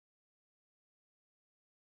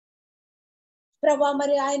ప్రభా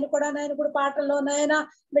మరి ఆయన కూడా పాటల్లో నాయన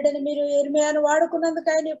బిడ్డని మీరు ఇర్మియాను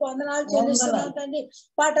వాడుకున్నందుకై నీకు వందనాలు చెల్లిస్తున్నాం తండ్రి.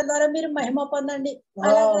 పాటల ద్వారా మీరు మహిమ పొందండి.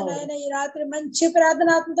 అలాగే నాయన ఈ రాత్రి మంచి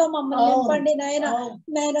ప్రార్థనాత్మతో మమ్మల్ని నింపండి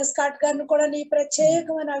నాయన స్కాట్ గారిని కూడా నీ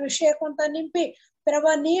ప్రత్యేకమైన అభిషేకంతో నింపి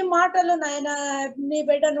ప్రభా నీ మాటలు నాయన నీ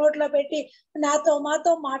బిడ్డ నోట్లో పెట్టి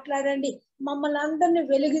మాతో మాట్లాడండి. మమ్మల్ని అందరినీ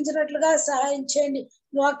వెలిగించినట్లుగా సహాయం చేయండి.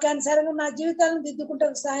 వాక్యానుసారంగా నా జీవితాలను దిద్దుకుంటూ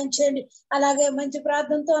సహాయం చేయండి. అలాగే మంచి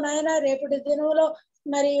ప్రార్థనతో నాయన రేపటి దినంలో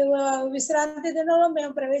మరి విశ్రాంతి దినంలో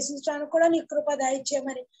మేము ప్రవేశించడానికి కూడా నీ కృప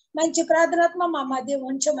దయచేయమని, మంచి ప్రార్థనాత్మ మా మధ్య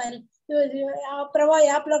ఉంచమని, ప్రభా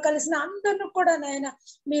యాప్ లో కలిసిన అందరిని కూడా నాయన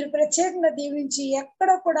మీరు ప్రత్యేకంగా దీవించి ఎక్కడ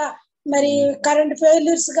కూడా మరి కరెంట్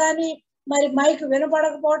ఫెయిల్యూర్స్ కానీ, మరి మైక్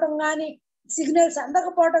వినపడకపోవటం కానీ, సిగ్నల్స్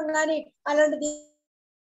అందకపోవటం కానీ అలాంటిది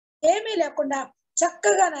ఏమీ లేకుండా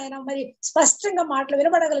చక్కగా నాయన మరి స్పష్టంగా మాటలు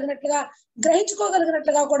వినబడగలిగినట్లుగా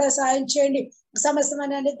గ్రహించుకోగలిగినట్లుగా కూడా సాయం చేయండి.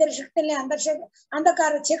 సమస్తమైన నిద్ర శక్తుల్ని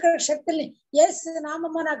అంధకార చీకటి శక్తుల్ని యేసు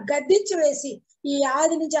నామమున గద్దించి వేసి ఈ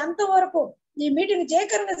ఆది నుంచి అంతవరకు ఈ మీటింగ్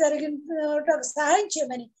జయకరంగా జరిగిన సహాయం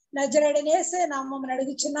చేయమని నజరేయుడైన యేసు నామమున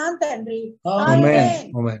అడుగుచున్నాను తండ్రి.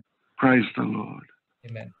 ఆమేన్. Praise the Lord.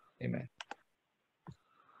 Amen. Amen.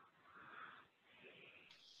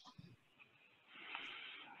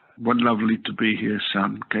 What lovely to be here,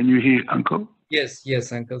 son. Can you hear, Uncle? Yes,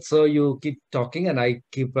 Uncle. So you keep talking and I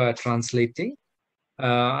keep translating.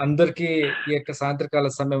 అందరికి ఈ యొక్క సాయంత్రకాల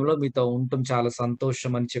సమయంలో మీతో ఉండటం చాలా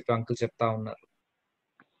సంతోషం అని చెప్పి అంకుల్ చెప్తా ఉన్నారు.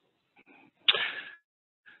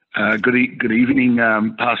 Good evening,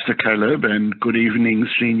 Pastor Caleb, and good evening,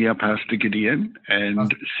 Senior Pastor Gideon and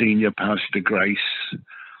Senior Pastor Grace.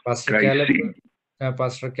 Pastor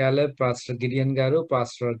Caleb, Pastor Gideon garu,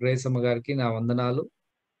 Pastor Grace amma gariki na vandanalu.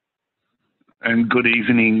 And good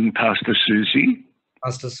evening, Pastor Susie.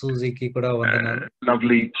 Pastor Susie ki kuda vandanalu.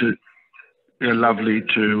 Lovely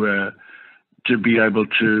to be able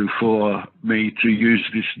to, for me to use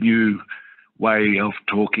this new way of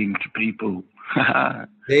talking to people.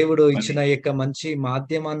 దేవుడు ఇచ్చిన యొక్క మంచి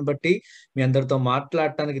మాధ్యమాన్ని బట్టి మీ అందరితో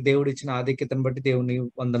మాట్లాడటానికి దేవుడు ఇచ్చిన ఆధిక్యతను బట్టి దేవుని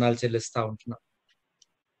వందనాలు చెల్లిస్తా ఉంటున్నాను.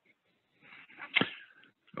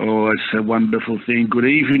 Oh, it's a wonderful thing. Good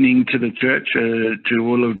evening to the church, to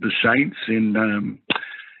all of the saints in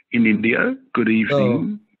India. Good evening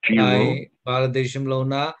to you all. భారతదేశంలో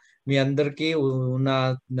ఉన్న మీ అందరికీ ఉన్న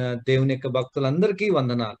దేవుని యొక్క భక్తులందరికీ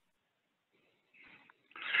వందనాలు.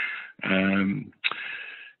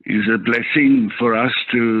 Is a blessing for us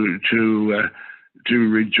to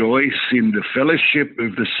rejoice in the fellowship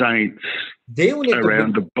of the saints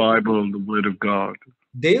around the Bible and the Word of God.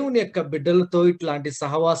 దేవుని యొక్క బిడ్డలతో ఇట్లాంటి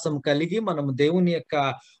సహవాసం కలిగి మనం దేవుని యొక్క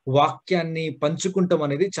వాక్యాన్ని పంచుకుంటాం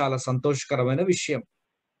అనేది చాలా సంతోషకరమైన విషయం.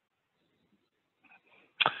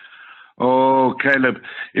 Oh, Caleb,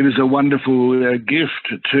 it is a wonderful gift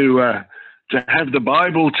to have the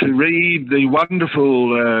Bible, to read the wonderful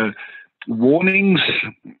warnings,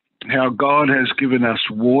 how God has given us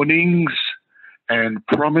warnings and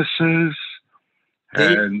promises,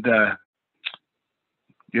 and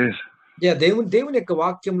yes. దేవుని యొక్క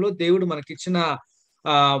వాక్యంలో దేవుడు మనకిచ్చిన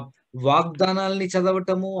వాగ్దానాలని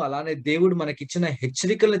చదవటము, అలానే దేవుడు మనకిచ్చిన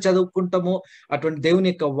హెచ్చరికలను చదువుకుంటాము. అటువంటి దేవుని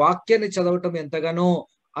యొక్క వాక్యాన్ని చదవటం ఎంతగానో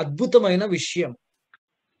అద్భుతమైన విషయం.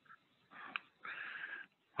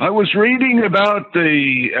 I was reading about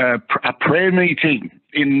a prayer meeting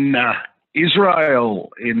in Israel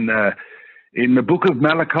in the book of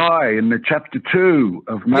Malachi, in the chapter 2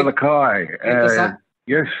 of Malachi.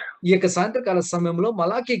 Yes. ఈ యొక్క సాయంత్రకాల సమయంలో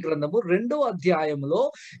మలాకీ గ్రంథము 2వ అధ్యాయంలో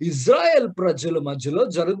ఇజ్రాయెల్ ప్రజల మధ్యలో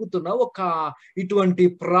జరుగుతున్న ఒక ఇటువంటి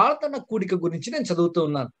ప్రార్థన కూడిక గురించి నేను చదువుతూ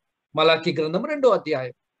ఉన్నాను. మలాకీ గ్రంథము 2వ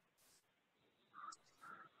అధ్యాయం.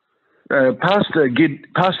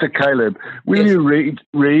 Pastor Caleb, will you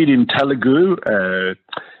read in Telugu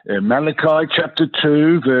Malachi chapter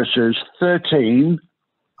 2 verses 13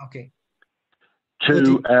 to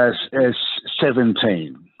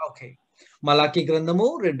 17? Okay. Malachi గ్రంథము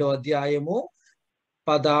 2వ అధ్యాయము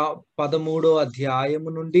 13వ అధ్యాయము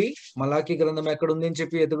నుండి మలాకీ గ్రంథం ఎక్కడుంది అని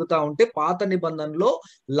చెప్పి ఎదుగుతా ఉంటే పాత నిబంధనలో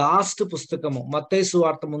లాస్ట్ పుస్తకము మత్తయి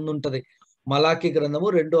సువార్త ముందుంటది. మలాకీ గ్రంథము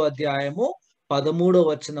 2వ అధ్యాయము 13వ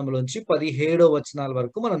వచనంలోంచి 17వ వచనాల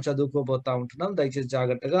వరకు మనం చదువుకోబోతా ఉంటున్నాం. దయచేసి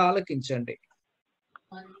జాగ్రత్తగా ఆలకించండి.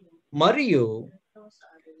 మరియు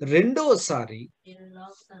రెండోసారి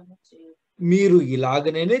మీరు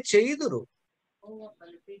ఇలాగనే చేయుదురు.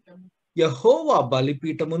 యెహోవా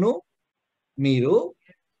బలిపీఠమును మీరు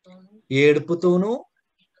ఏడుపుతోనూ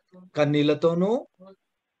కన్నీళ్లతోనూ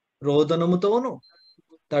రోదనముతోనూ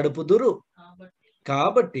తడుపుదురు.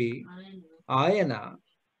 కాబట్టి ఆయన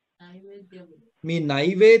మీ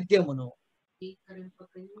నైవేద్యమును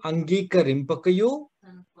అంగీకరింపకయు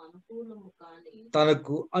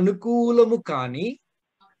తనకు అనుకూలము కాని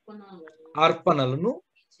అర్పణలను అర్పణలను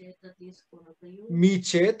చేత తీసుకొనకయు మీ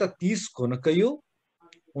చేత తీసుకొనకయు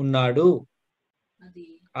ఉన్నాడు. అది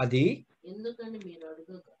అది ఎందుకని మీరు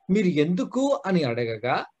అడగగా మీరు ఎందుకు అని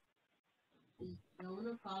అడగగా, యవన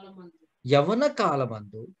కాలమందు యవన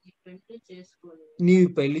కాలమందు ఈ పెళ్లి చేసుకొని నీవు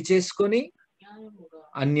పెళ్లి చేసుకొని న్యాయముగా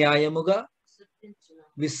అన్యాయముగా విసర్జించిన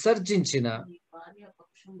విసర్జించిన నీ భార్య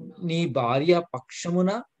పక్షమున నీ భార్య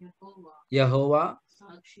పక్షమున యెహోవా యెహోవా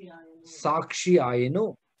సాక్షి ఆయను సాక్షి ఆయను.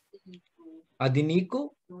 నీకు అది నీకు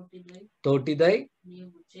తోటిదై తోటిదై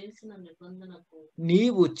నీవు చేసిన నిబంధనకు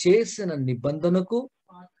నీవు చేసిన నిబంధనకు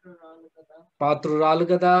పాత్రురాలు కదా, పాత్రురాలు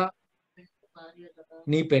కదా, పెళ్లి భార్య కదా.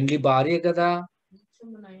 నీ పెండ్లి భార్య కదా.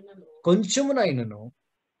 కొంచెమునైనను కొంచెమునైనను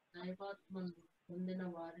దైవాత్మను పొందిన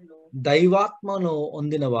వారిలో దైవాత్మను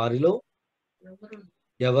పొందిన వారిలో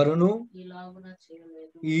ఎవరును ఎవరును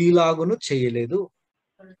ఈలాగును చేయలేదు.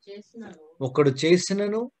 ఒకడు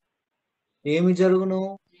చేసినను ఏమి జరుగును?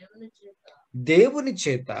 దేవుని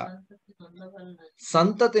చేత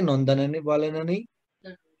సంతతి నొందనని వాళ్ళనని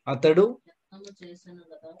అతడు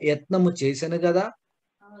యత్నము చేసెను గదా.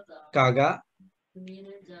 కాగా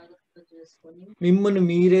మిమ్మును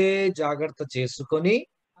మీరే జాగ్రత్త చేసుకొని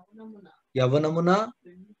యవనమున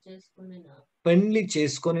పెళ్లి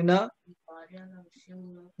చేసుకొనిన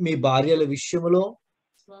మీ భార్యల విషయములో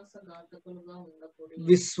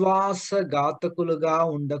విశ్వాసఘాతకులుగా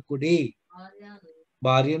ఉండకుడి.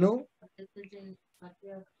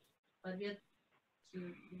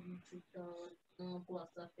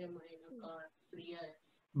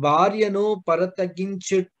 భార్యను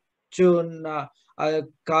పరతగించుచున్న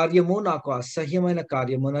కార్యము నాకు అసహ్యమైన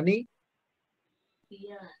కార్యమునని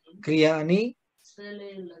క్రియ అని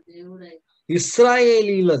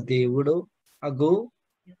ఇశ్రాయేలీల దేవుడు అగు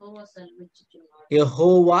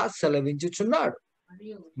యెహోవా సెలవించుచున్నాడు.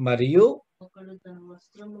 మరియు ఒకడు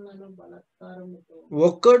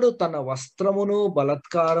తన వస్త్రమును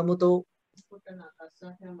బలాత్కారముతో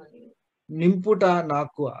నింపుట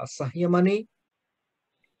నాకు అసహ్యమని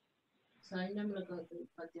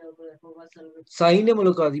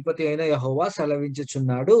సైన్యములకు అధిపతి అయిన యెహోవా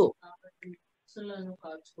సెలవించుచున్నాడు.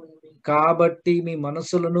 కాబట్టి మీ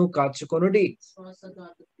మనసులను కాచుకొనుడి,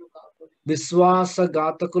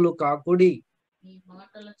 విశ్వాసఘాతకులు కాకుడి. మీ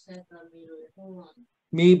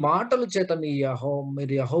మాటల చేత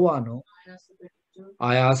మీరు యెహోవాను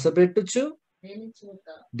ఆయాస పెట్టుచు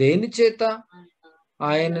దేని చేత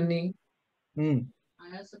ఆయనను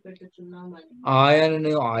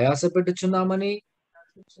ఆయాస పెట్టుచున్నామని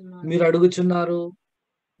మీరు అడుగుచున్నారు.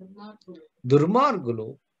 దుర్మార్గులు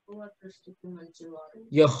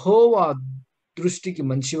యెహోవా దృష్టికి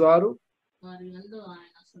మంచివారు,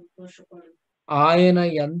 ఆయన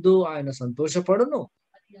యందు ఆయన సంతోషపడును,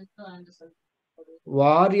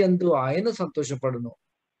 వారి యందు ఆయన సంతోషపడును.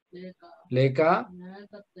 లేక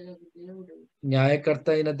న్యాయకర్త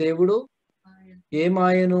అయిన దేవుడు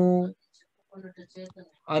ఏమాయను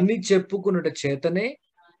అని చెప్పుకున్నట చేతనే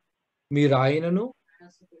మీరు ఆయనను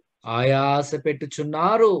ఆయాస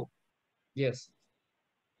పెట్టుచున్నారు. Yes.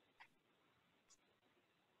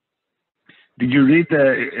 Did you read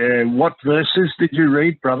what verses did you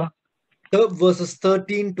read, brother? Verses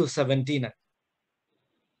 13 to 17.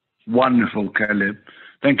 Wonderful, Caleb.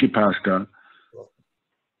 Thank you, Pastor.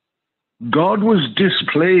 God was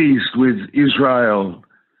displeased with Israel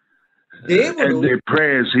and their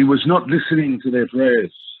prayers. He was not listening to their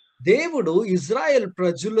prayers. దేవుడు Israel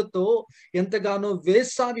ప్రజలతో ఎంతగానో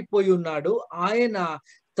వేసారిపోయి ఉన్నాడు. ఆయన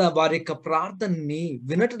వారి యొక్క ప్రార్థనని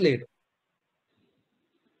వినట్లేడు.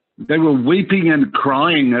 They were weeping and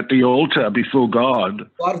crying at the altar before God.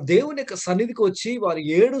 వారు దేవుని యొక్క సన్నిధికి వచ్చి వారు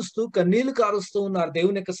ఏడుస్తూ కన్నీళ్లు కారుస్తూ ఉన్నారు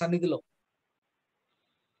దేవుని యొక్క సన్నిధిలో.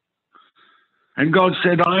 And God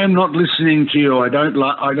said, I am not listening to you. I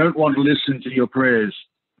don't want to listen to your prayers.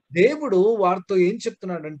 దేవుడు వారితో ఏం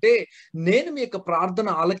చెప్తున్నాడంటే, నేను మీ యొక్క ప్రార్థన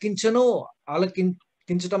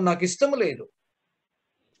ఆలకించడం నాకు ఇష్టం లేదు.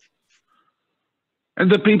 And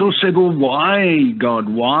the people said, well, why, God?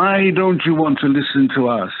 Why don't you want to listen to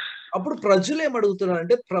us? అప్పుడు ప్రజలు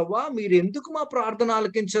ఏమడుగుతున్నారంటే, ప్రభువా మీరు ఎందుకు మా ప్రార్థన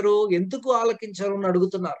ఆలకించరు, ఎందుకు ఆలకించరు అని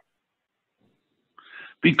అడుగుతున్నారు.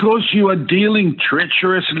 Because you are dealing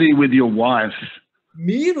treacherously with your wife.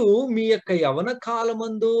 మీరు మీ యొక్క యవన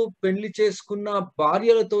కాలమందు పెళ్లి చేసుకున్న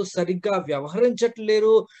భార్యలతో సరిగ్గా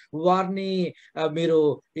వ్యవహరించట్లేరు, వారిని మీరు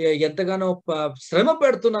ఎంతగానో శ్రమ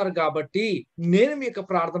పెడుతున్నారు కాబట్టి నేను మీ యొక్క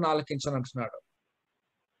ప్రార్థన ఆలకించను అంటున్నాడు.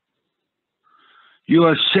 You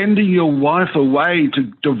are sending your wife away to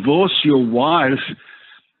divorce your wife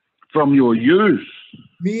from your youth.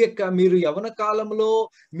 మీరు యవన కాలంలో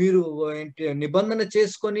మీరు నిబంధన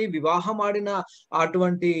చేసుకొని వివాహం ఆడిన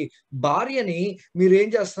అటువంటి భార్యని మీరు ఏం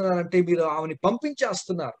చేస్తున్నారంటే మీరు ఆమెని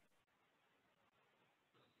పంపించేస్తున్నారు.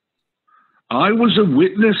 I was a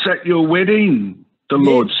witness at your wedding, the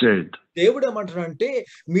Lord said. దేవుడు ఏమంటారంటే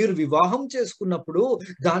మీరు వివాహం చేసుకున్నప్పుడు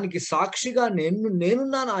దానికి సాక్షిగా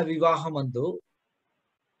నేనున్నాను ఆ వివాహమందు.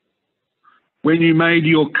 When you made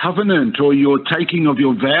your covenant or your taking of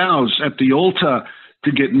your vows at the altar to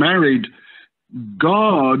get married,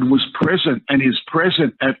 God was present and is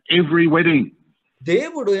present at every wedding.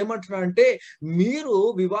 దేవుడు ఏమంటున్నాడంటే మీరు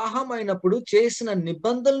వివాహం అయినప్పుడు చేసిన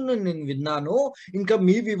నిబంధనలను నేను విన్నాను, ఇంకా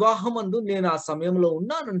మీ వివాహమందు నేను ఆ సమయంలో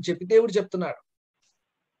ఉన్నాను అని చెప్పి దేవుడు చెప్తున్నాడు.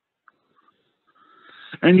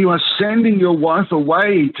 And you are sending your wife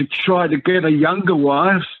away to try to get a younger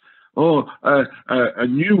wife or a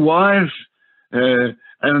new wife,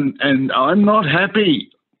 and I'm not happy.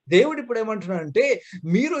 దేవుడు ఇప్పుడు ఏమంటున్నాడంటే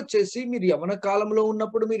మీరు వచ్చేసి మీరు యవన కాలంలో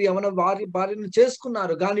ఉన్నప్పుడు మీరు యవన భార్యను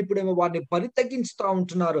చేసుకున్నారు, కానీ ఇప్పుడేమో వారిని పరితగ్గించుతా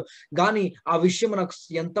ఉంటున్నారు, కానీ ఆ విషయం నాకు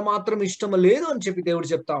ఎంత మాత్రం ఇష్టం లేదు అని చెప్పి దేవుడు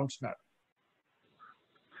చెప్తా ఉంటున్నాడు.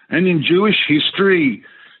 And in Jewish history,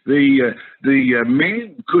 the men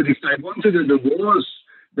could, if they wanted a divorce,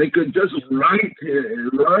 they could just write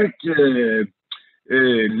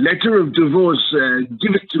letter of divorce,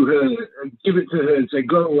 give it to her, and say,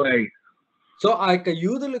 go away. So ఆ యొక్క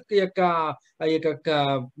యూదుల యొక్క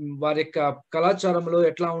వారి యొక్క కళాచారంలో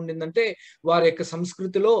ఎట్లా ఉండిందంటే వారి యొక్క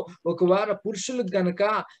సంస్కృతిలో ఒకవేళ పురుషులకు గనక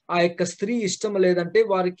ఆ యొక్క స్త్రీ ఇష్టం లేదంటే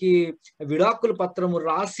వారికి విడాకుల పత్రము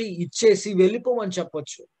రాసి ఇచ్చేసి వెళ్ళిపోమని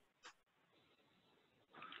చెప్పొచ్చు.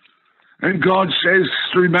 And God says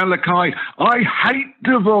through Malachi, I hate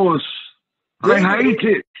divorce. I hate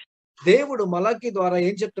it. దేవుడు మలాకి ద్వారా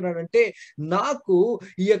ఏం చెప్తున్నాడంటే నాకు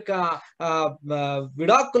ఈ యొక్క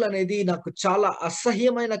విడాకులు అనేది నాకు చాలా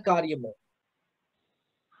అసహ్యమైన కార్యము.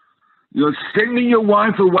 You're sending your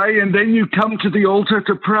wife away and then you come to the altar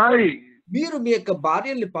to pray. మీరు మీ యొక్క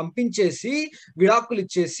భార్యల్ని పంపించేసి విడాకులు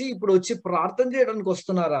ఇచ్చేసి ఇప్పుడు వచ్చి ప్రార్థన చేయడానికి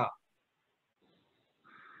వస్తున్నారా?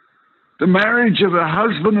 The marriage of a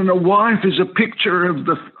husband and a wife is a picture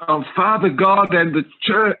of Father God and the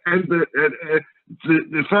church and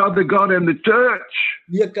the Father God and the church.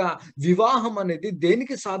 ఈ యొక్క వివాహం అనేది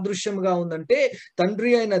దేనికి సాదృశ్యంగా ఉందంటే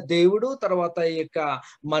తండ్రి అయిన దేవుడు తర్వాత ఈ యొక్క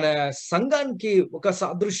మన సంఘానికి ఒక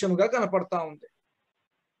సాదృశ్యంగా కనపడతా ఉంది.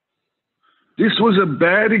 This was a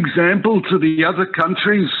bad example to the other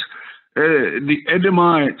countries, the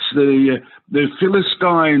Edomites, the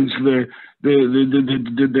Philistines,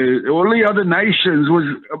 all the other nations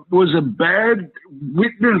was a bad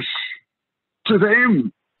witness to them.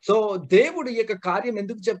 So దేవుడు ఈ యొక్క కార్యం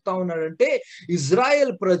ఎందుకు చెప్తా ఉన్నాడంటే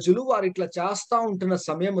ఇజ్రాయెల్ ప్రజలు వారు ఇట్లా చేస్తా ఉంటున్న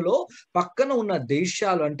సమయంలో పక్కన ఉన్న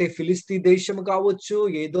దేశాలు అంటే ఫిలిస్తీ దేశం కావచ్చు,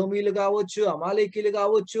 ఏదోమీలు కావచ్చు, అమాలేకీలు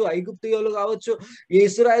కావచ్చు, ఐగుప్తియులు కావచ్చు,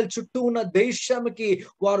 ఇజ్రాయెల్ చుట్టూ ఉన్న దేశానికి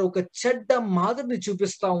వారు ఒక చెడ్డ మాదిరిని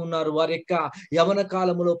చూపిస్తా ఉన్నారు వారి యొక్క యవన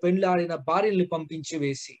కాలంలో పెండ్లాడిన భార్యల్ని పంపించి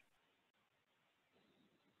వేసి.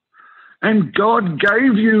 And God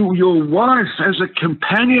gave you your wife as a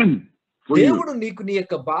companion. దేవుడు నీకు నీ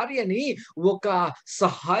యొక్క భార్యని ఒక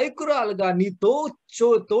సహాయకురాలుగా నీతో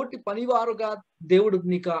తోటి పనివారుగా దేవుడు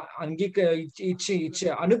నీకు ఇచ్చి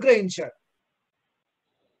అనుగ్రహించాడు.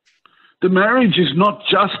 The marriage is not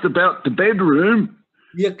just about the bedroom.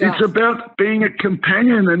 It's about being a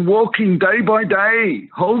companion and walking day by day,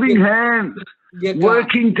 holding hands,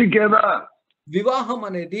 working together. వివాహం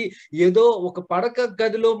అనేది ఏదో ఒక పడక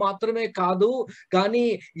గదిలో మాత్రమే కాదు, కానీ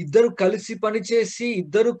ఇద్దరు కలిసి పనిచేసి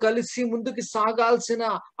ఇద్దరు కలిసి ముందుకు సాగాల్సిన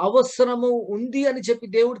అవసరము ఉంది అని చెప్పి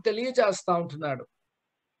దేవుడు తెలియజేస్తా ఉంటున్నాడు.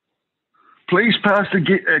 Please, Pastor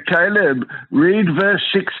Caleb, read verse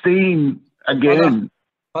 16 again.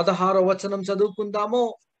 16వ వచనం చదువుకుందాము.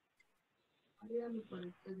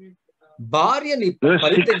 భార్యని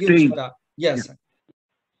పరిత్యజించుట. yes,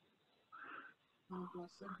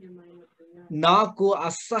 నాకు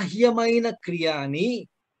అసహ్యమైన క్రియ అని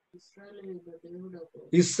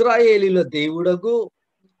ఇశ్రాయేలీల దేవుడగు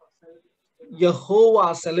యెహోవా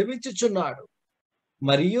సెలవిచ్చుచున్నాడు.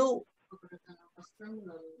 మరియు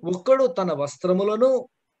ఒకడు తన వస్త్రములను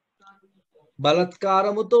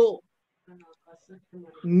బలాత్కారముతో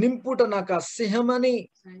నింపుట నాకు అసహ్యమని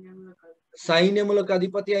సైన్యములకు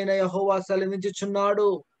అధిపతి అయిన యెహోవా సెలవిచ్చుచున్నాడు.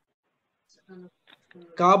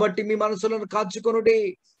 కాబట్టి మీ మనసులను కాచుకొనుడి,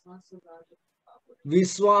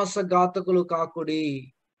 విశ్వాసఘాతకులు కాకుడి.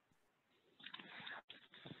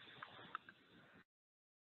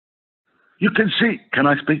 You can see, can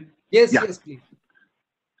I speak? Yes, yes, please.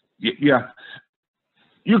 Yeah.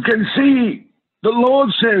 You can see the Lord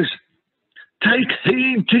says, take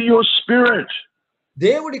heed to your spirit.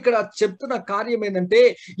 దేవుడు ఇక్కడ చెప్తున్న కార్యం ఏంటంటే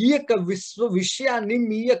ఈ యొక్క విషయాన్ని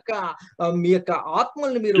మీ యొక్క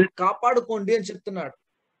ఆత్మల్ని మీరు కాపాడుకోండి అని చెప్తున్నాడు.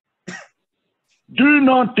 Do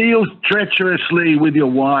not deal treacherously with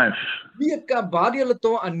your wife. మీ యొక్క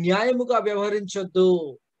భార్యలతో అన్యాయముగా వ్యవహరించొద్దు.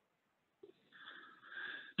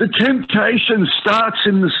 The temptation starts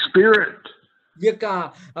in the spirit. ఈ యొక్క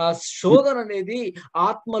శోధన అనేది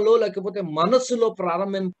ఆత్మలో లేకపోతే మనసులో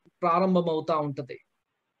ప్రారంభమవుతా ఉంటది.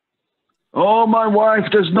 Oh, my wife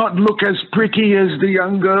does not look as pretty as the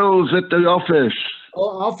young girls at the office.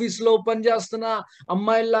 Office లో పనిచేస్తున్న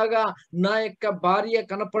అమ్మాయిలాగా నా యొక్క భార్య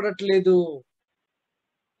కనపడట్లేదు.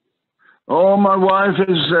 Oh, my wife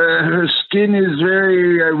is her skin is very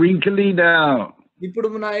wrinkly now. ఇప్పుడు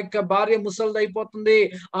నా యొక్క భార్య ముసలిదైపోతుంది,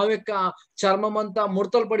 ఆమె యొక్క చర్మం అంతా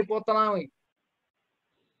ముడతలు పడిపోతున్నాయి.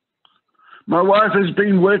 My wife has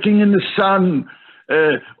been working in the sun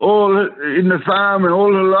all in the farm and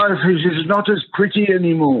all her life. She's not as pretty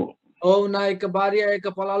anymore. నా యొక్క భార్య యొక్క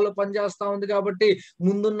పొలాల్లో పనిచేస్తా ఉంది కాబట్టి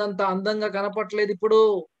ముందున్నంత అందంగా కనపట్లేదు ఇప్పుడు.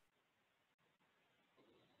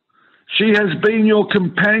 She has been your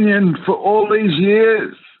companion for all these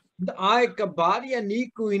years. ఆ యొక్క భార్య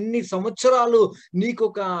నీకు ఇన్ని సంవత్సరాలు నీకు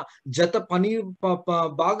ఒక జత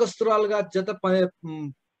భాగస్తురాలుగా జత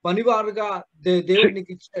పనివారుగా దేవుడు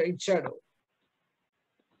నీకు ఇచ్చాడు.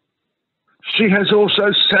 She has also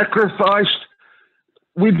sacrificed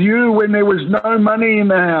with you when there was no money in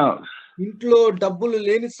the house. ఇంట్లో డబ్బులు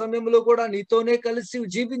లేని సమయంలో కూడా నీతోనే కలిసి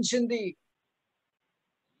జీవించింది.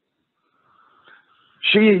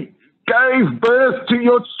 She gave birth to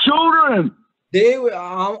your children.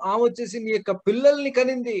 ఆమె వచ్చేసి నీ యొక్క పిల్లల్ని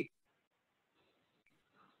కనింది.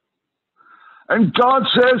 And God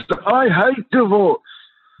says, I hate divorce.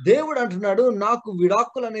 దేవుడు అంటున్నాడు నాకు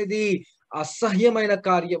విడాకులు అనేది అసహ్యమైన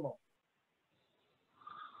కార్యము.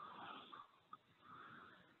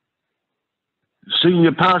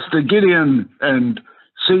 Senior Pastor Gideon and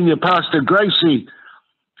Senior Pastor Gracie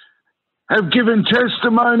have given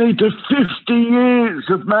testimony to 50 years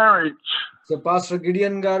of marriage. So pastor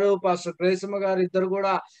Gideon గారు పాస్టర్ గ్రేసమ్మ గారు ఇద్దరు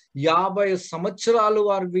కూడా 50 సంవత్సరాలు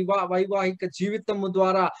వారి వైవాహిక జీవితము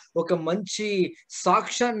ద్వారా ఒక మంచి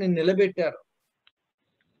సాక్ష్యాన్ని నిలబెట్టారు.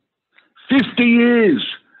 50 years,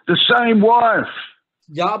 the same wife.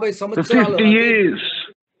 50 సంవత్సరాలు 50 years.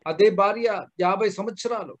 అదే భార్య 50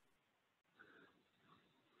 సంవత్సరాలు.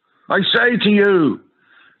 I say to you,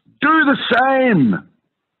 do the same.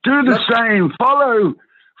 Do the same. Follow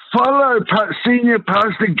Senior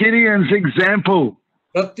Pastor Gideon's example.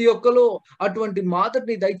 ప్రతి ఒక్కరు అటువంటి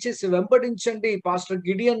మాదిరిని దయచేసి వెంబడించండి. పాస్టర్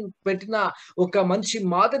గిడియన్ పెట్టిన ఒక మంచి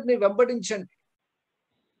మాదిరిని వెంబడించండి.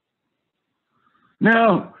 Now,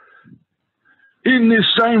 in this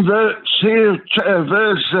same verse here,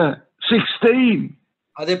 verse 16,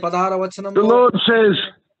 అదే 16వ వచనంలో the Lord says,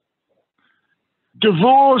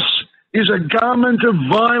 divorce is a garment of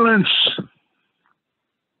violence.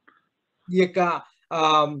 ఈ యొక్క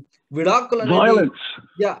విడాకులు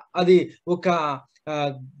అనేది అది ఒక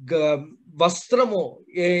వస్త్రము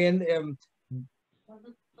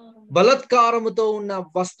బలత్కారముతో ఉన్న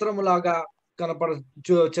వస్త్రము లాగా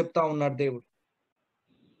చెప్తా ఉన్నాడు దేవుడు.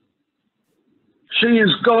 She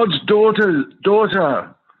is God's daughter.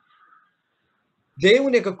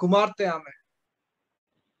 దేవుని యొక్క కుమార్తె ఆమె.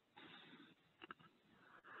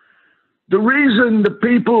 The reason the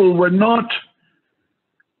people were not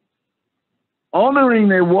honoring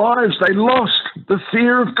their wives, they lost the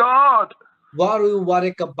fear of God. వారు వారి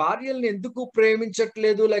యొక్క భార్యల్ని ఎందుకు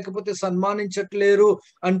ప్రేమించట్లేదు లేకపోతే సన్మానించట్లేరు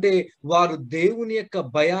అంటే వారు దేవుని యొక్క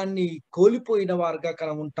భయాన్ని కోల్పోయిన వారుగా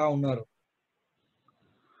ఉంటా ఉన్నారు.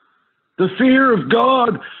 The fear of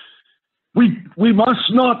God, we must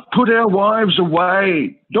not put our wives away.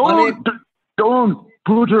 Don't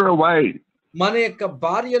put her away. మన యొక్క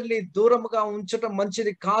భార్యల్ని దూరముగా ఉంచటం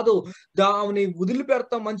మంచిది కాదు, దాన్ని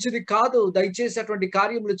వదిలిపెడతాం మంచిది కాదు. దయచేసి అటువంటి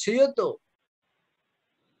కార్యములు చేయొద్దు.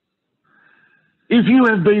 If you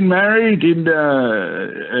have been married in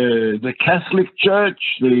the Catholic Church,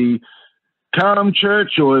 the Carm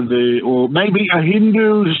Church, or maybe a Hindu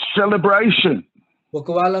celebration,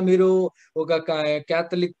 ఒకవేళ మీరు ఒక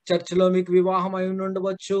క్యాథలిక్ చర్చ్ లో మీకు వివాహం అయి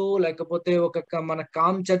ఉండవచ్చు, లేకపోతే మన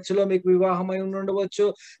కామ్ చర్చ్ లో మీకు వివాహం అయి ఉండవచ్చు,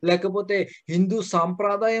 లేకపోతే హిందూ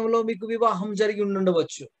సాంప్రదాయంలో మీకు వివాహం జరిగి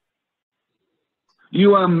ఉండవచ్చు.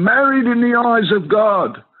 You are married in the eyes of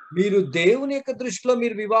God. మీరు దేవుని యొక్క దృష్టిలో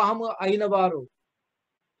మీరు వివాహం అయిన వారు.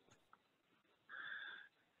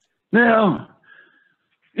 Now,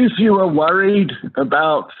 if you are worried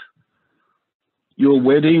about your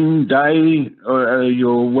wedding day or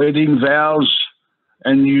your wedding vows,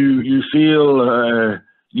 and you feel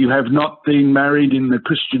you have not been married in the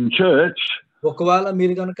Christian church, ఒకవేళ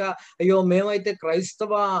మీరు కనుక అయ్యో మేమైతే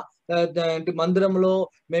క్రైస్తవ మందిరంలో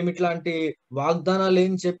మేము ఇట్లాంటి వాగ్దానాలు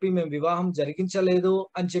ఏం చెప్పి మేము వివాహం జరిగించలేదు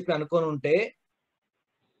అని చెప్పి అనుకొని ఉంటే,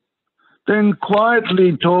 then quietly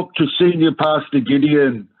talk to Senior Pastor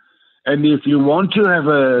Gideon. And if you want to have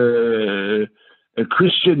a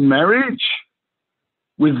Christian marriage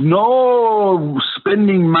with no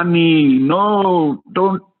spending money,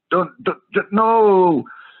 don't, no,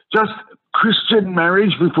 just Christian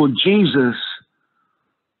marriage before Jesus,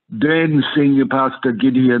 then Senior Pastor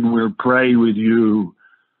Gideon will pray with you,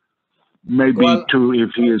 maybe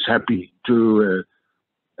if he is happy to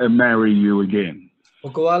marry you again.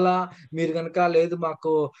 ఒకవేళ మీరు కనుక లేదు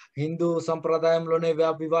మాకు హిందూ సంప్రదాయంలోనే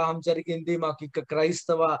వివాహం జరిగింది, మాకు ఇక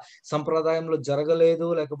క్రైస్తవ సంప్రదాయంలో జరగలేదు,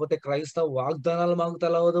 లేకపోతే క్రైస్తవ వాగ్దానాలు మాకు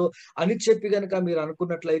తెలవదు అని చెప్పి కనుక మీరు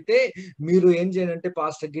అనుకున్నట్లయితే, మీరు ఏం చేయాలంటే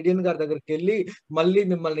పాస్టర్ గిడియన్ గారి దగ్గరికి వెళ్ళి మళ్ళీ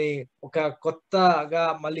మిమ్మల్ని ఒక కొత్తగా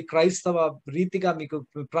మళ్ళీ క్రైస్తవ రీతిగా మీకు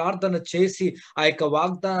ప్రార్థన చేసి ఆ యొక్క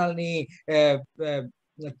వాగ్దానాల్ని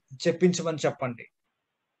చెప్పించమని చెప్పండి.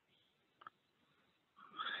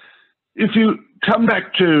 If you come back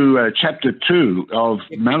to chapter 2 of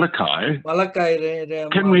Malachi,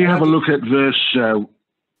 can we have a look at verse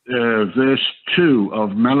 2 of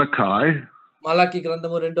Malachi? మలాకి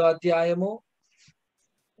గ్రంథము 2వ అధ్యాయము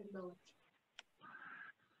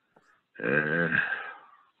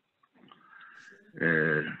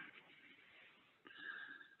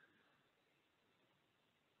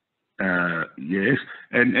yes,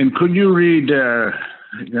 and could you read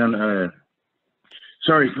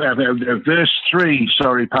sorry, verse 3,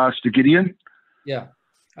 sorry, Pastor Gideon. Yeah.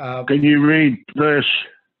 Can you read verse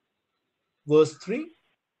 3?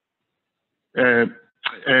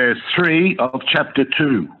 3 of chapter 2.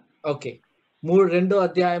 Okay. 2వ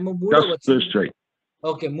అధ్యాయము 3వ వచనం. Verse 3.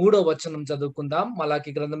 Okay, 3వ వచనం చదువుకుందాం. మలాకి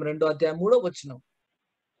గ్రంథం 2వ అధ్యాయం 3వ వచనం.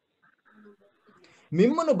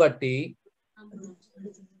 మిమ్మును బట్టి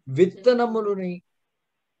విత్తనములని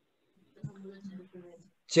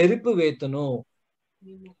చెరిపివేతును,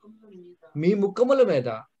 మీ ముఖముల మీద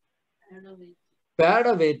పేడ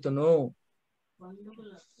వేతును,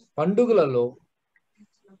 పండుగలలో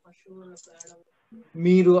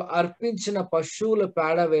మీరు అర్పించిన పశువుల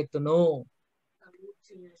పేడ వేతును,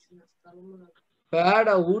 పేడ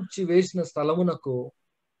ఊడ్చి వేసిన స్థలమునకు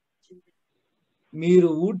మీరు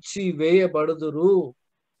ఊడ్చి వేయబడుదురు.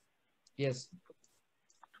 Yes,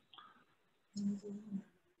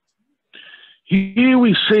 here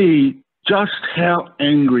we see just how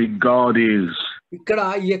angry God is. ఇక్కడ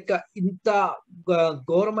ఈ యొక్క ఇంత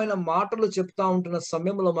ఘోరమైన మాటలు చెప్తా ఉంటున్న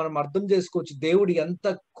సమయంలో మనం అర్థం చేసుకోవచ్చు దేవుడు ఎంత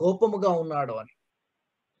కోపముగా ఉన్నాడు అని.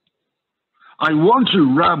 I want to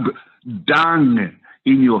rub dung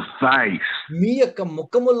in your face. మీ యొక్క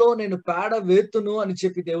ముఖములో నేను పేడ వేతును అని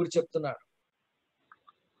చెప్పి దేవుడు చెప్తున్నాడు.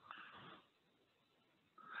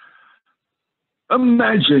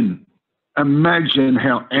 Imagine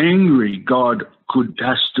how angry God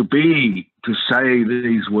has to be to say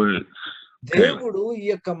these words. దేవుడు ఈ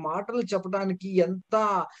యొక్క మాటలు చెప్పడానికి ఎంత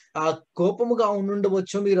కోపముగా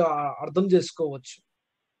ఉండవచ్చో మీరు అర్థం చేసుకోవచ్చు.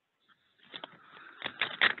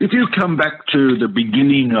 If you come back to the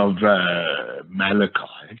beginning of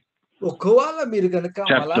Malachi, ఒకవేళ మీరు కనుక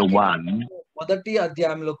chapter 1, మొదటి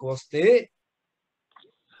అధ్యాయంలోకి వస్తే,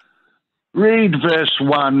 read verse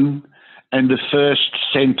 1 and the first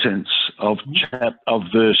sentence of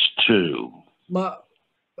verse 2.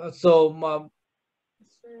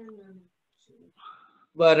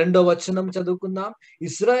 రెండో వచనం చదువుకుందాం.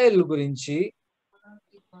 ఇశ్రాయేల్ గురించి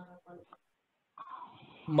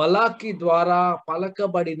మలాకి ద్వారా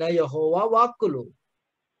పలకబడిన యెహోవా వాక్కులు.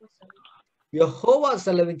 యెహోవా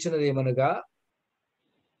సెలవించినది ఏమనగా,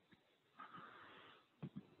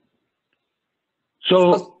 so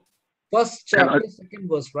first chapter, second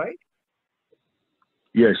verse, right?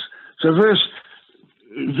 Yes. So verse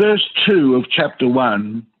 2 of chapter 1.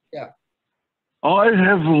 Yeah. I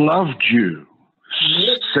have loved you,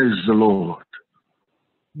 says the Lord.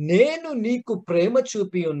 నేను నీకు ప్రేమ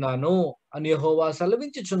చూపి ఉన్నాను అని యెహోవా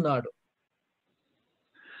సెలవించుచున్నాడు.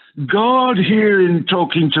 God here in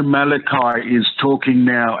talking to Malachi is talking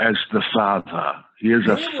now as the Father. He is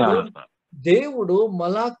a father. దేవుడు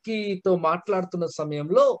మలాకీతో మాట్లాడుతున్న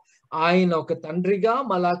సమయంలో ఆయన ఒక తండ్రిగా,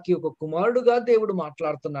 మలాకి ఒక కుమారుడుగా దేవుడు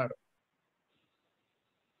మాట్లాడుతున్నాడు.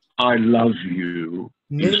 I love you,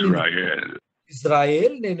 Israel.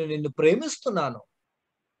 Israel, నేను నిన్ను ప్రేమిస్తున్నాను.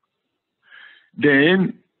 Then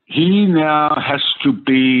he now has to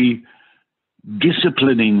be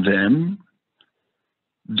disciplining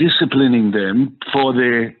them for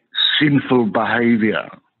their sinful behavior.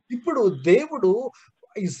 ఇప్పుడు దేవుడు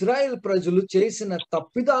ఇజ్రాయెల్ ప్రజలు చేసిన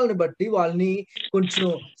తప్పిదాలను బట్టి వాళ్ళని కొంచెం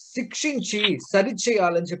శిక్షించి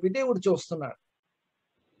సరిచేయాలని చెప్పి దేవుడు చూస్తున్నాడు.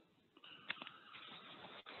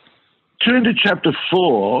 Turn to chapter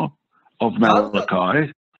 4 of Malachi.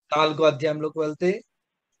 4వ అధ్యాయంలోకి వెళ్తే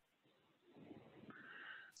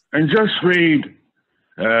and just read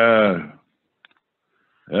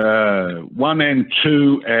 1 and 2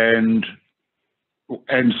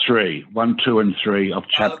 and 3. 1, 2 and 3 of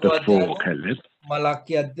chapter 4, Caleb.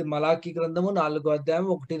 మలాకి గ్రంథము 4వ అధ్యాయం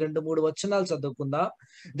 1, 2, 3 వచనాలు చదువుకుందాం.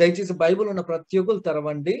 దయచేసి బైబిల్ ఉన్న ప్రతి ఒక్కరు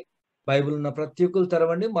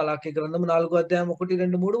తెరవండి. మలాకి గ్రంథము 4వ అధ్యాయం 1,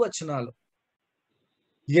 2, 3 వచనాలు.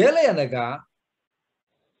 ఏలయనగా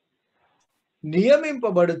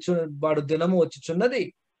నియమింపబడు దినము వచ్చుచున్నది,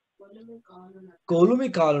 కొలుమి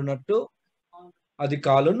కాలునట్టు అది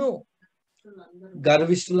కాలును,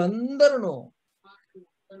 గర్విష్ఠులందరూ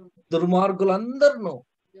దుర్మార్గులందరూ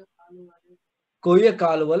కొయ్య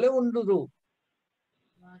కాలువలే ఉండురు.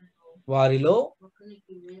 వారిలో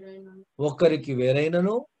ఒకరికి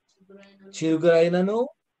వేరైనను చిరుగురైనను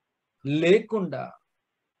లేకుండా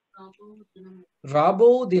రాబో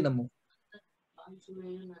దినము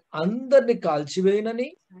అందరిని కాల్చివేయనని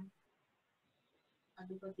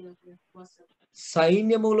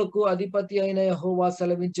సైన్యములకు అధిపతి అయిన యెహోవా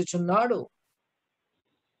సెలవించుచున్నాడు.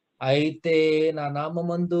 అయితే నా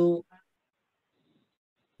నామమందు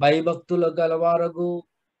భయభక్తుల గలవారగు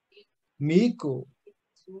మీకు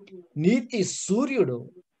నీతి సూర్యుడు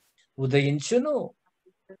ఉదయించును,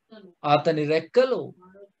 అతని రెక్కలు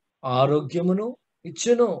ఆరోగ్యమును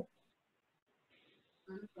ఇచ్చును.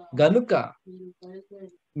 గనుక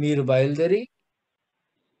మీరు బయలుదేరి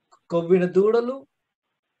కొవ్విన దూడలు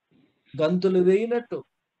గంతులు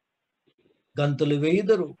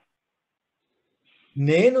వేయుదురు.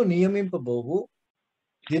 నేను నియమింపబోవు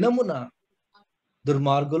దినమున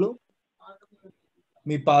దుర్మార్గులు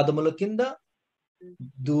మీ పాదముల కింద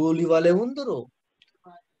ధూళి వలె ఉందురు.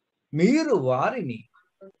 మీరు వారిని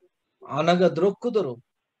అనగద్రొక్కుదురు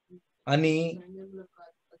అని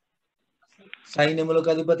సైన్యములకు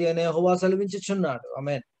అధిపతి అయిన యెహోవా సెలవించుచున్నాడు.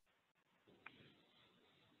 ఆమేన్.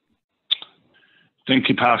 Thank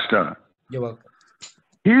you, Pastor. You're welcome.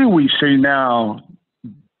 Here we see now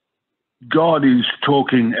God is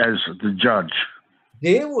talking as the judge.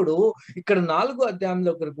 దేవుడు ఇక్కడ 4వ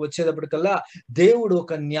అధ్యాయంలోకి వచ్చేటప్పటికల్లా దేవుడు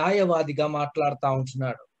ఒక న్యాయవాదిగా మాట్లాడుతూ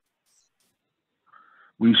ఉంటున్నాడు.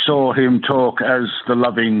 We saw him talk as the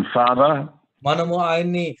loving father. మనము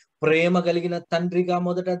ఆయన్ని ప్రేమ కలిగిన తండ్రిగా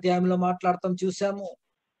మొదటి అధ్యాయంలో మాట్లాడతాం చూసాము.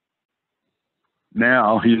 Now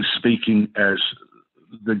he is speaking as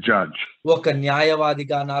the judge. ఒక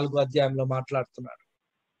న్యాయవాదిగా 4వ అధ్యాయంలో మాట్లాడుతున్నాడు.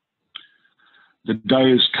 The day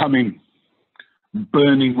is coming,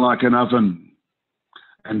 burning like an oven,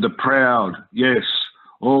 and the proud, yes,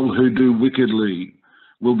 all who do wickedly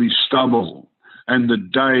will be stubble, and the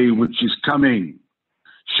day which is coming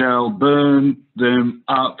shall burn them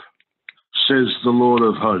up, says the Lord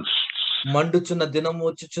of hosts. మండుచున్న దినం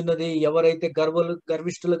వచ్చుచున్నది, ఎవరైతే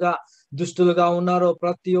గర్విష్ఠులుగా దుష్టులుగా ఉన్నారో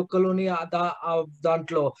ప్రతి ఒక్కరుని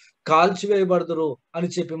దాంట్లో కాల్చివేయబడుదురు అని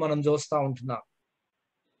చెప్పి మనం చూస్తా ఉంటున్నాం.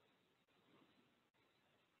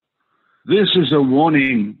 This is a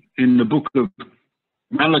warning in the book of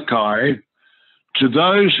Malachi to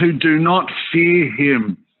those who do not fear him.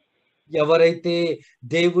 ఎవరైతే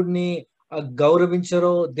దేవుణ్ణి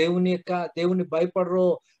గౌరవించరో, దేవుని భయపడరో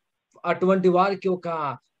అటువంటి వారికి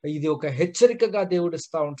ఇది ఒక హెచ్చరికగా దేవుడు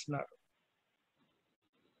ఇస్తా ఉంటున్నాడు.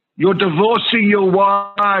 You're divorcing your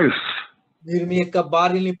wife. మీరు మీ యొక్క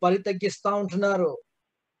భార్యని పరితగ్గిస్తా ఉంటున్నారు.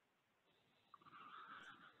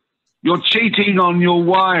 You're cheating on your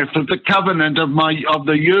wife of the covenant of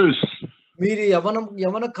the youth. మీరు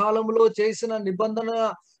యవన కాలంలో చేసిన నిబంధన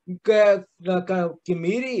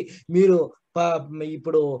మీరి మీరు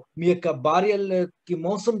ఇప్పుడు మీ యొక్క భార్యలకి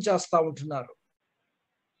మోసం చేస్తా ఉంటున్నారు.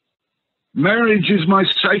 Marriage is my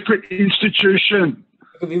sacred institution.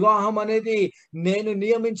 వివాహం అనేది నేను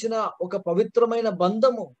నియమించిన ఒక పవిత్రమైన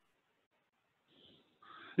బంధము.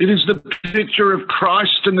 It is the picture of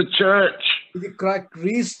Christ and the church. ఇది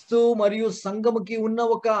క్రీస్తు మరియు సంఘముకి ఉన్న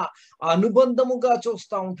ఒక అనుబంధముగా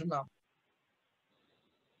చూస్తా ఉంటున్నాం.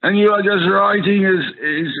 And you are just writing as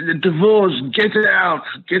divorce, get out.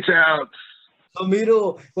 So మీరు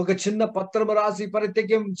ఒక చిన్న పత్రం రాసి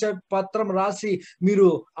పత్రం రాసి మీరు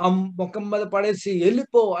ఆ ముఖం మీద పడేసి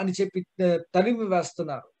వెళ్ళిపో అని చెప్పి తరిమి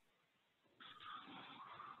వేస్తున్నారు.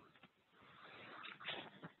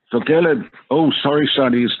 So Caleb, oh sorry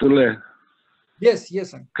son, are you still there? Yes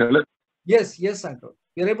uncle. Caleb? Yes uncle.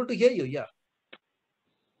 We are able to hear you. Yeah.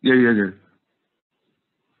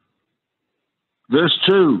 Verse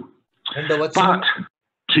 2. But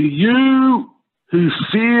to you who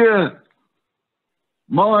fear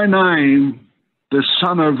my name, the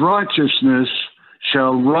Son of Righteousness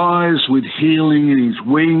shall rise with healing in his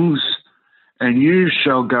wings, and you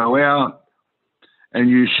shall go out and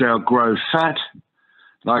you shall grow fat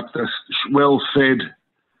like the well-fed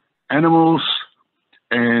animals,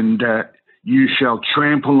 and you shall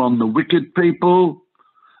trample on the wicked people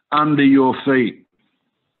under your feet.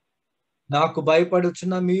 నాకు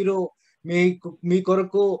భయపడుచున్న మీరు మీ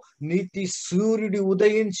కొరకు నీతి సూర్యుడి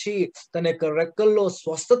ఉదయించి తన యొక్క రెక్కల్లో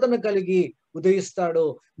స్వస్థతను కలిగి ఉదయిస్తాడు.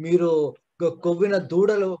 మీరు కొవ్విన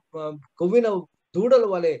దూడల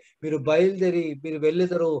వలె మీరు బయలుదేరి మీరు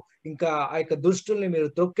వెళ్ళెదరు. ఇంకా ఆ యొక్క దుష్టుల్ని మీరు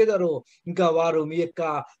త్రొక్కెదరు. ఇంకా వారు మీ యొక్క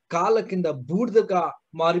కాళ్ళ కింద బూడిదగా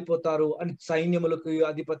మారిపోతారు అని సైన్యములకు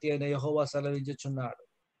అధిపతి అయిన యెహోవా సెలవించుచున్నాడు.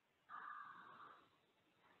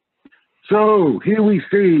 So here we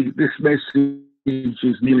see this message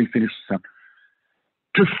is nearly finished.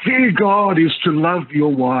 To fear God is to love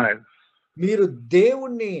your wife. మీరు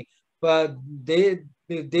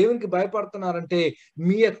దేవునికి భయపడుతున్నారంటే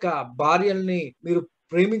మీ యొక్క భార్యల్ని మీరు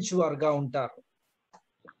ప్రేమించువారుగా ఉంటారు.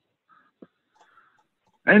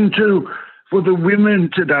 And for the women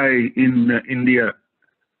today in India,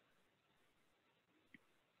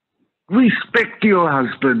 respect your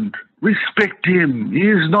husband. Respect him. He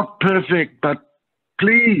is not perfect, but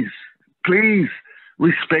please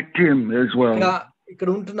respect him as well. ఇక్కడ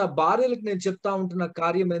ఉంటున్న భార్యలకు నేను చెప్తా ఉంటున్న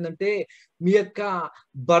కార్యం ఏంటంటే మీ యొక్క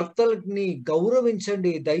భర్తలని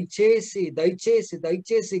గౌరవించండి. దయచేసి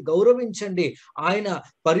గౌరవించండి. ఆయన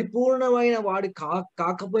పరిపూర్ణమైన వాడి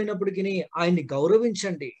కాకపోయినప్పటికీ ఆయన్ని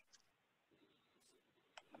గౌరవించండి.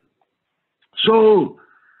 So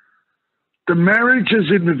the marriages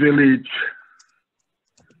in the village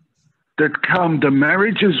that come, the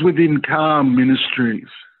marriages within Calm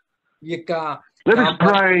Ministries. Let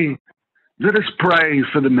us pray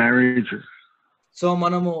for the marriages. So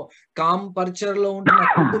మనము కామ్ పరిచర్లో ఉంటున్న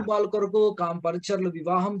కుటుంబాల కొరకు, కామ్ పరిచర్లో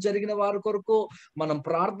వివాహం జరిగిన వారి కొరకు మనం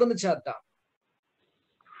ప్రార్థన చేద్దాం.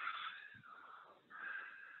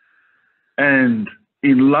 And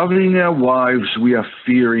in loving our wives, we are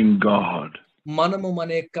fearing God. మనము మన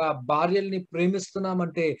యొక్క భార్యల్ని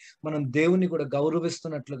ప్రేమిస్తున్నామంటే మనం దేవుని కూడా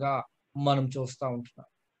గౌరవిస్తున్నట్లుగా మనం చూస్తా ఉంటున్నాం.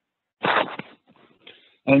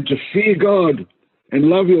 And to fear God and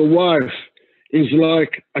love your wife is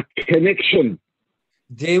like a connection.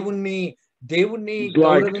 దేవుణ్ణి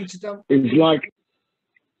గౌరవించటం is like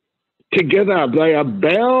together, they are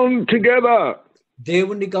bound together.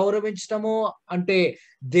 దేవుణ్ణి గౌరవించటము అంటే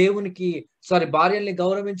భార్యల్ని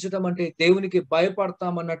గౌరవించటం అంటే దేవునికి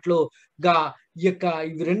భయపడతామన్నట్లుగా ఇవి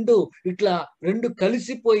రెండు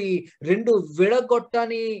కలిసిపోయి రెండు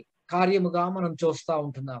విడగొట్టని కార్యముగా మనం చూస్తా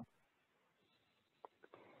ఉంటున్నాం.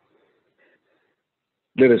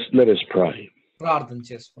 Let us pray. ప్రార్థన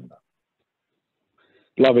చేసుకుందాం.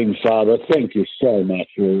 Loving Father, thank you so much,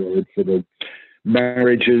 Lord, for the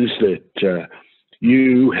marriages that you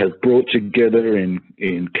have brought together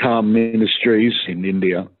in Calm Ministries in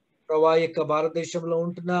India. ప్రభా యొక్క భారతదేశంలో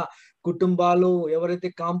ఉంటున్న కుటుంబాలు ఎవరైతే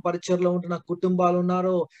కామ్ పరిచర్లో ఉంటున్న కుటుంబాలు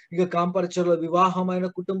ఉన్నారో, ఇంకా కామ్ పరిచర్లో వివాహమైన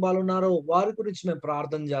కుటుంబాలు ఉన్నారో వారి గురించి మేము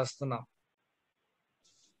ప్రార్థన చేస్తున్నాం.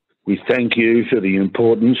 We thank you for the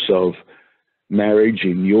importance of marriage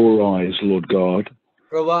in your eyes, Lord God.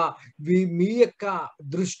 ప్రభా మీ యొక్క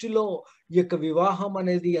దృష్టిలో ఈ యొక్క వివాహం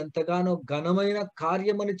అనేది ఎంతగానో ఘనమైన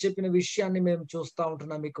కార్యమని చెప్పిన విషయాన్ని మేము చూస్తా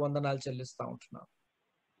ఉంటున్నాం. మీకు వందనాలు చెల్లిస్తా ఉంటున్నాం.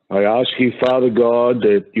 I ask you, Father God,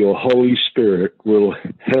 that your Holy Spirit will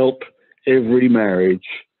help every marriage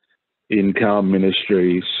in Calm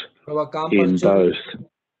Ministries in both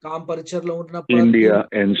India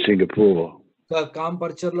and Singapore. Com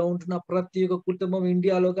పరిచర్లో ఉంటున్న ప్రతి ఒక్క కుటుంబం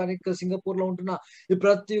ఇండియాలో కానీ సింగపూర్ లో ఉంటున్న ఈ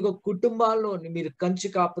ప్రతి ఒక్క కుటుంబాల్లో మీరు కంచి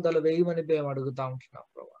కాపుదల వేయమని మేము అడుగుతా ఉంటున్నాం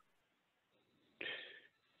ప్రభా.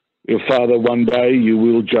 Your Father, one day you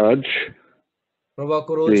will judge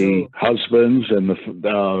the husbands and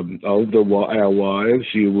our wives.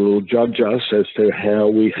 You will judge us as to how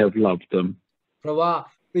we have loved them. ప్రభా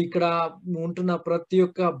ఇక్కడ ఉంటున్న ప్రతి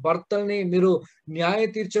ఒక్క భర్తల్ని మీరు న్యాయ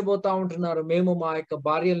తీర్చబోతా ఉంటున్నారు. మేము మా యొక్క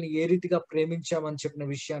భార్యల్ని ఏ రీతిగా ప్రేమించామని చెప్పిన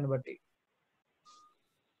విషయాన్ని బట్టి.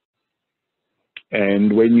 And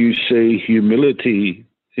when you see humility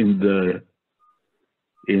in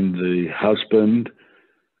the husband,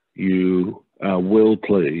 you are well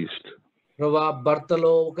pleased. ప్రభా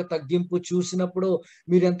భర్తలో ఒక తగ్గింపు చూసినప్పుడు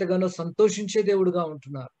మీరు ఎంతగానో సంతోషించే దేవుడుగా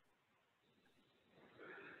ఉంటున్నారు.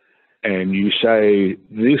 And you say,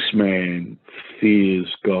 this man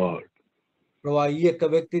fears God. ప్రభా ఈ యొక్క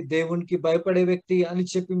వ్యక్తి దేవునికి భయపడే వ్యక్తి అని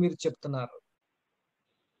చెప్పి మీరు చెప్తున్నారు.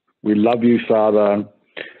 We love you, Father.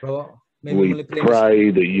 ప్రభా we pray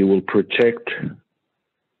that you will protect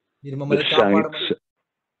మీరు the మమ్మల్ని saints కాపాడమని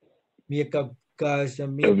మీ యొక్క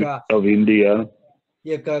of India,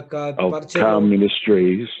 ఈ యొక్క of Calm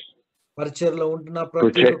Ministries. పరిచర్లో ఉంటున్న ప్రతి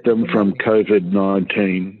Protect them from COVID-19.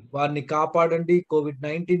 వారిని కాపాడండి,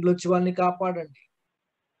 COVID-19 నుంచి వారిని కాపాడండి.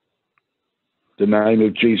 The name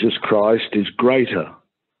of Jesus Christ is greater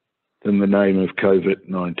than the name of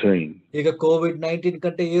COVID-19. ఇక COVID-19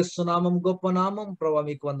 కంటే యేసు నామం గొప్ప నామం. ప్రభువా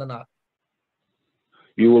మీకు వందనాలు.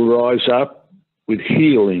 You will rise up with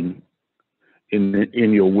healing in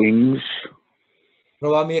your wings.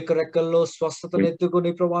 ప్రభువా మీ యొక్క రెక్కల్లో స్వస్థతను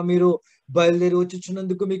ఎత్తుకొని ప్రభువా మీరు బయలుదేరి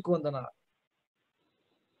వచ్చుచున్నందుకు మీకు వందనాలు.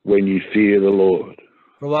 When you fear the Lord.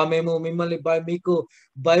 ప్రభువా మేము మిమ్మల్ని మీకు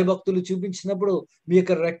భయభక్తులు చూపించినప్పుడు మీ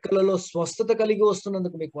యొక్క రెక్కలలో స్వస్థత కలిగి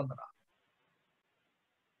వస్తున్నందుకు మీకు వందనాలు.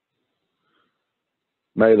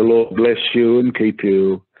 May the Lord bless you and keep you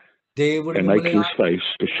దేవుడు and make his face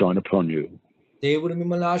to shine upon you. దేవుడు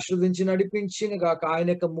మిమ్మల్ని ఆశీర్వదించి నడిపించిన గాక, ఆయన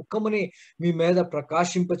యొక్క ముఖముని మీ మీద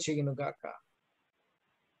ప్రకాశింప చేయును గాక.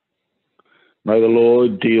 May the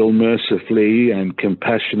Lord deal mercifully and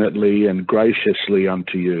compassionately and graciously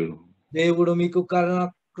unto you. దేవుడు మీకు కరుణ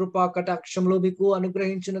కృపా కటాక్షంలో మీకు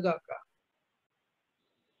అనుగ్రహించును గాక.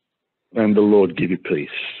 And the Lord give you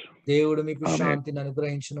peace. దేవుడు మీకు Amen. శాంతిని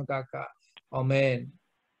అనుగ్రహించును గాక. ఆమేన్.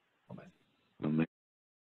 Amen.